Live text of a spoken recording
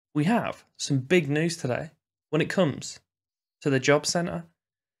we have some big news today when it comes to the job centre.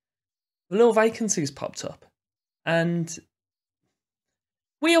 A little vacancy has popped up, and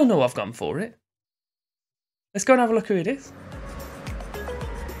we all know I've gone for it. Let's go and have a look who it is.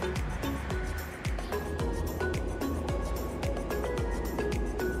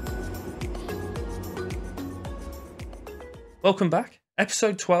 Welcome back.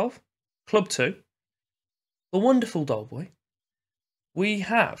 Episode 12, Club 2. The wonderful Doleboy. We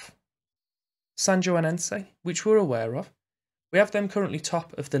have Sanjoanense, which we're aware of. We have them currently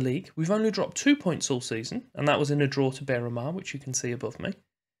top of the league. We've only dropped 2 points all season, and that was in a draw to Beramar, which you can see above me.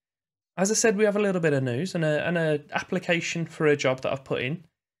 As I said, we have a little bit of news and an application for a job that I've put in.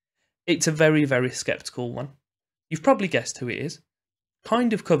 It's a very, very sceptical one. You've probably guessed who it is.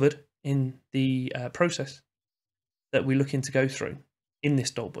 Kind of covered in the process that we're looking to go through in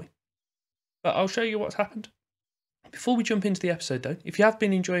this Doleboy. But I'll show you what's happened. Before we jump into the episode though, if you have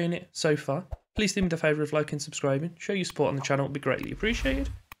been enjoying it so far, please do me the favour of liking and subscribing. Show your support on the channel, it would be greatly appreciated.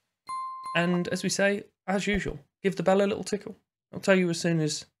 And as we say, as usual, give the bell a little tickle. I'll tell you as soon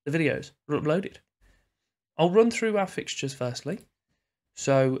as the videos are uploaded. I'll run through our fixtures firstly.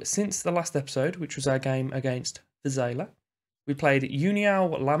 So since the last episode, which was our game against Vizela, we played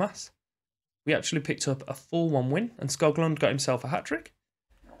União Lamas. We actually picked up a 4-1 win, and Skoglund got himself a hat-trick.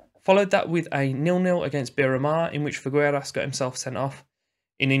 Followed that with a 0-0 against Beramar, in which Figueiras got himself sent off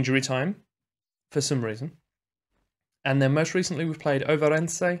in injury time, for some reason. And then most recently we played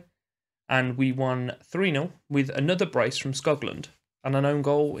Overense, and we won 3-0 with another brace from Skoglund, and an own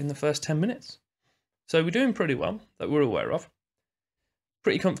goal in the first 10 minutes. So we're doing pretty well, that we're aware of.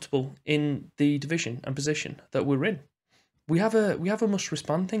 Pretty comfortable in the division and position that we're in. We have a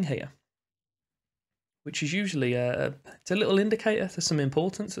must-respond thing here, which is usually it's a little indicator to some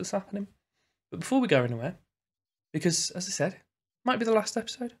importance that's happening. But before we go anywhere, because as I said, it might be the last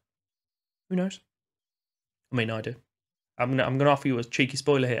episode. Who knows? I mean, I do. I'm gonna offer you a cheeky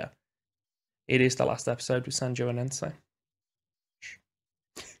spoiler here. It is the last episode with Sanjoanense.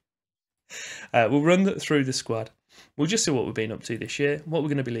 We'll run through the squad. We'll just see what we've been up to this year, what we're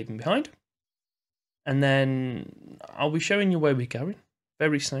going to be leaving behind, and then I'll be showing you where we're going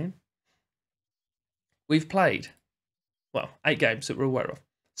very soon. We've played, well, 8 games that we're aware of.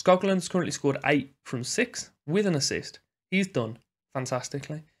 Skoglund's currently scored 8 from 6 with an assist. He's done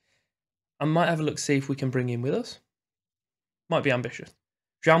fantastically. I might have a look to see if we can bring him with us. Might be ambitious.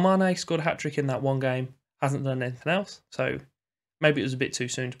 João Mane scored a hat-trick in that one game. Hasn't done anything else, so maybe it was a bit too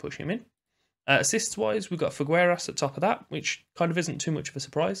soon to push him in. Assists-wise, we've got Figueiras at top of that, which kind of isn't too much of a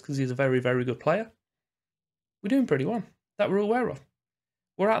surprise because he's a very, very good player. We're doing pretty well, that we're aware of.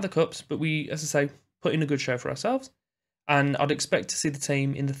 We're out of the cups, but we, as I say, put in a good show for ourselves, and I'd expect to see the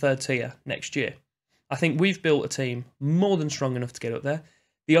team in the 3rd tier next year. I think we've built a team more than strong enough to get up there.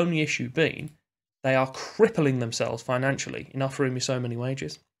 The only issue being they are crippling themselves financially in offering me so many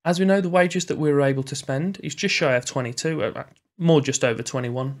wages. As we know, the wages that we were able to spend is just shy of 22, more just over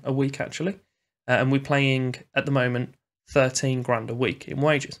 21 a week actually, and we're paying at the moment 13 grand a week in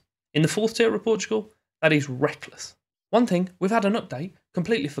wages. In the 4th tier of Portugal, that is reckless. One thing, we've had an update,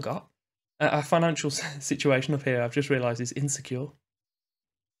 completely forgot. Our financial situation up here, I've just realised, is insecure.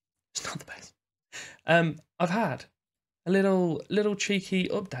 It's not the best. I've had a little cheeky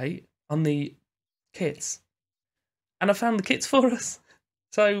update on the kits, and I found the kits for us.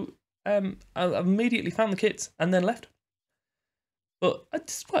 So I immediately found the kits and then left. But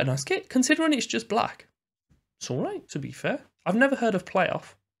it's quite a nice kit, considering it's just black. It's all right, to be fair. I've never heard of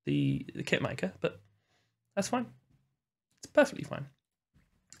Playoff, the kit maker, but that's fine. It's perfectly fine.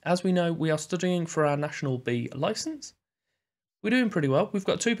 As we know, we are studying for our National B licence. We're doing pretty well. We've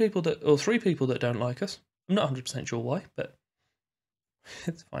got 3 people that don't like us. I'm not 100% sure why, but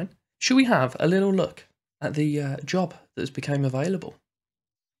it's fine. Should we have a little look at the job that's become available?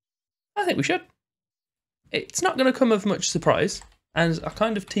 I think we should. It's not going to come of much surprise, and I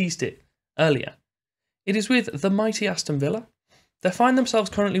kind of teased it earlier. It is with the mighty Aston Villa. They find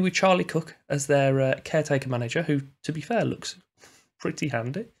themselves currently with Charlie Cook as their caretaker manager, who, to be fair, looks pretty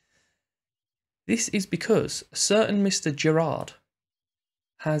handy. This is because a certain Mr. Gerrard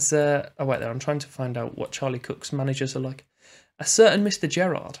has... oh, wait there, I'm trying to find out what Charlie Cook's managers are like. A certain Mr.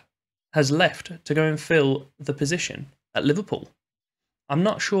 Gerrard has left to go and fill the position at Liverpool. I'm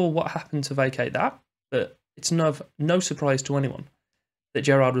not sure what happened to vacate that, but it's no surprise to anyone that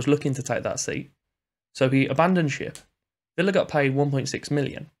Gerrard was looking to take that seat. So he abandoned ship. Villa got paid 1.6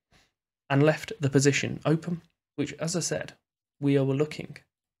 million and left the position open, which, as I said, we are looking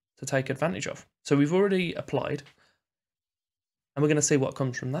to take advantage of. So we've already applied, and we're going to see what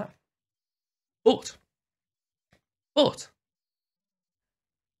comes from that. But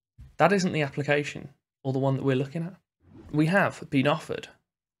that isn't the application or the one that we're looking at. We have been offered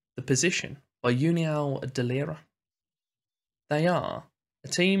the position by União de Lira. They are a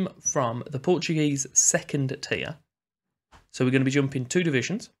team from the Portuguese second tier. So we're going to be jumping 2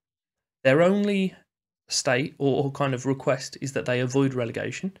 divisions. Their only state or kind of request is that they avoid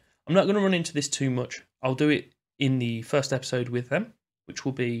relegation. I'm not going to run into this too much. I'll do it in the first episode with them, which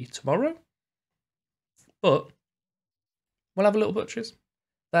will be tomorrow. But we'll have a little butchers.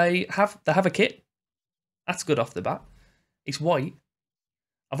 They have a kit. That's good off the bat. It's white.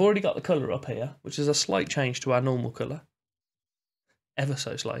 I've already got the colour up here, which is a slight change to our normal colour. Ever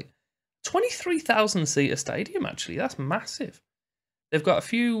so slight. 23,000 seater stadium, actually. That's massive. They've got a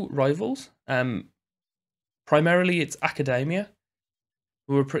few rivals. Primarily, it's Academia,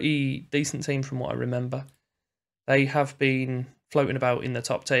 who are a pretty decent team from what I remember. They have been floating about in the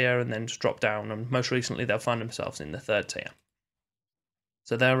top tier and then just dropped down, and most recently they'll find themselves in the 3rd tier.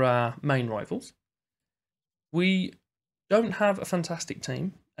 So they're our main rivals. We don't have a fantastic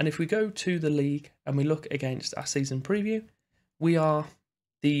team, and if we go to the league and we look against our season preview, we are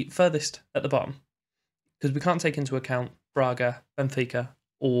the furthest at the bottom because we can't take into account Braga, Benfica,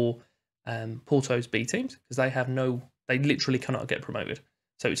 or Porto's B teams because they literally cannot get promoted.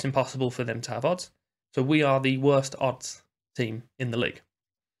 So it's impossible for them to have odds. So we are the worst odds team in the league.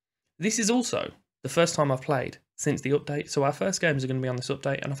 This is also the first time I've played since the update. So our first games are going to be on this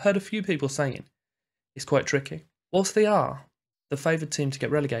update, and I've heard a few people saying it's quite tricky. Whilst they are the favoured team to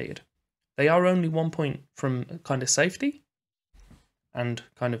get relegated, they are only 1 point from kind of safety and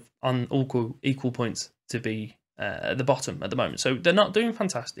kind of on equal points to be at the bottom at the moment. So they're not doing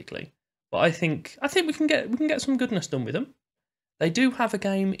fantastically, but I think we can get some goodness done with them. They do have a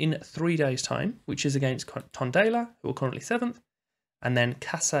game in 3 days' time, which is against Tondela, who are currently 7th, and then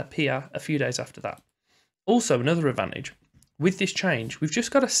Casa Pia a few days after that. Also, another advantage with this change, we've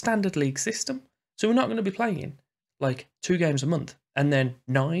just got a standard league system, so we're not going to be playing like 2 games a month and then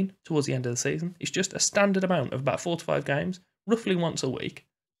 9 towards the end of the season. It's just a standard amount of about 4 to 5 games, roughly once a week.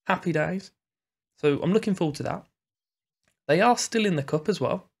 Happy days. So I'm looking forward to that. They are still in the cup as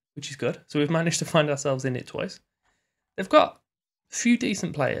well, which is good. So we've managed to find ourselves in it twice. They've got a few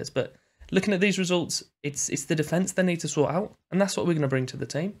decent players, but looking at these results, it's the defence they need to sort out, and that's what we're going to bring to the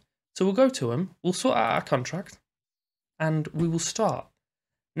team. So we'll go to them, we'll sort out our contract, and we will start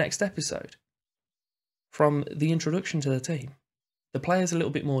next episode from the introduction to the team, the players a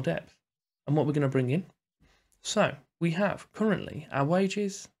little bit more depth, and what we're going to bring in. So we have currently our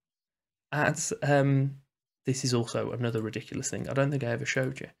wages at this is also another ridiculous thing. I don't think I ever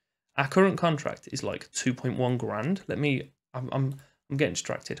showed you. Our current contract is like 2.1 grand. I'm getting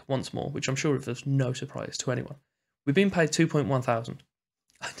distracted once more, which I'm sure if there's no surprise to anyone. We've been paid 2.1 thousand.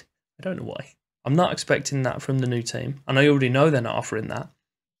 I don't know why. I'm not expecting that from the new team, and I already know they're not offering that.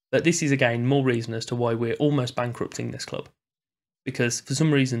 But this is again more reason as to why we're almost bankrupting this club, because for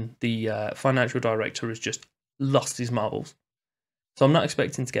some reason the financial director has just lost his marbles. So I'm not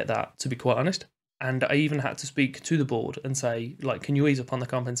expecting to get that, to be quite honest. And I even had to speak to the board and say, like, can you ease up on the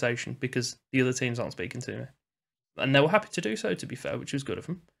compensation because the other teams aren't speaking to me. And they were happy to do so, to be fair, which was good of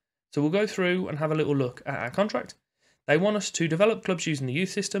them. So we'll go through and have a little look at our contract. They want us to develop clubs using the youth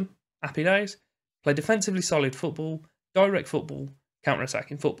system, happy days, play defensively solid football, direct football,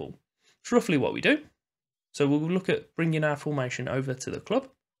 counter-attacking football. It's roughly what we do. So we'll look at bringing our formation over to the club.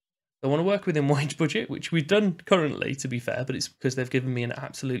 They want to work within wage budget, which we've done currently, to be fair, but it's because they've given me an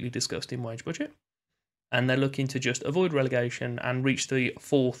absolutely disgusting wage budget. And they're looking to just avoid relegation and reach the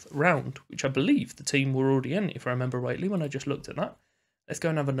 4th round, which I believe the team were already in, if I remember rightly, when I just looked at that. Let's go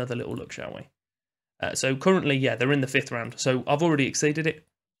and have another little look, shall we? So currently, yeah, they're in the 5th round. So I've already exceeded it.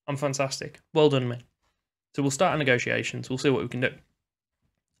 I'm fantastic. Well done, me. So we'll start our negotiations. We'll see what we can do.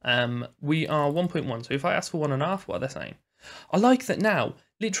 We are 1.1. So if I ask for 1.5, what are they saying? I like that now,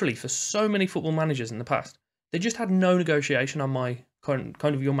 literally, for so many football managers in the past, they just had no negotiation on my kind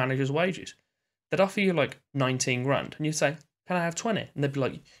of your manager's wages. They'd offer you like 19 grand and you'd say, can I have 20? And they'd be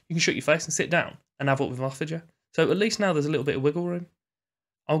like, you can shut your face and sit down and have what we've offered you. So at least now there's a little bit of wiggle room.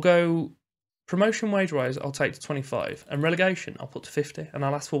 I'll go promotion wage rise, I'll take to 25, and relegation, I'll put to 50, and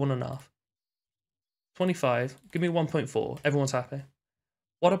I'll ask for 1.5. 25, give me 1.4, everyone's happy.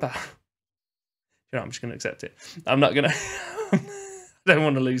 What about, you know, I'm just going to accept it. I'm not going to, I don't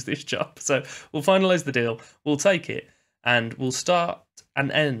want to lose this job. So we'll finalise the deal, we'll take it, and we'll start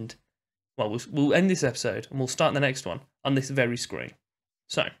and end. Well, we'll end this episode and we'll start the next one on this very screen.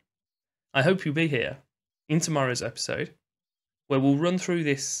 So, I hope you'll be here in tomorrow's episode where we'll run through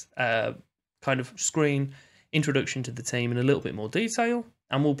this kind of screen introduction to the team in a little bit more detail,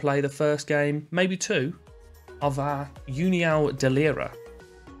 and we'll play the first game, maybe 2, of our União de Lira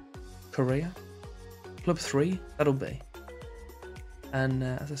career. Club 3, that'll be. And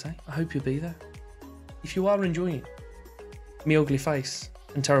as I say, I hope you'll be there. If you are enjoying me ugly face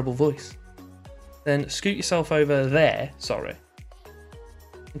and terrible voice, then scoot yourself over there,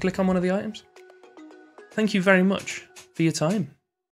 and click on one of the items. Thank you very much for your time.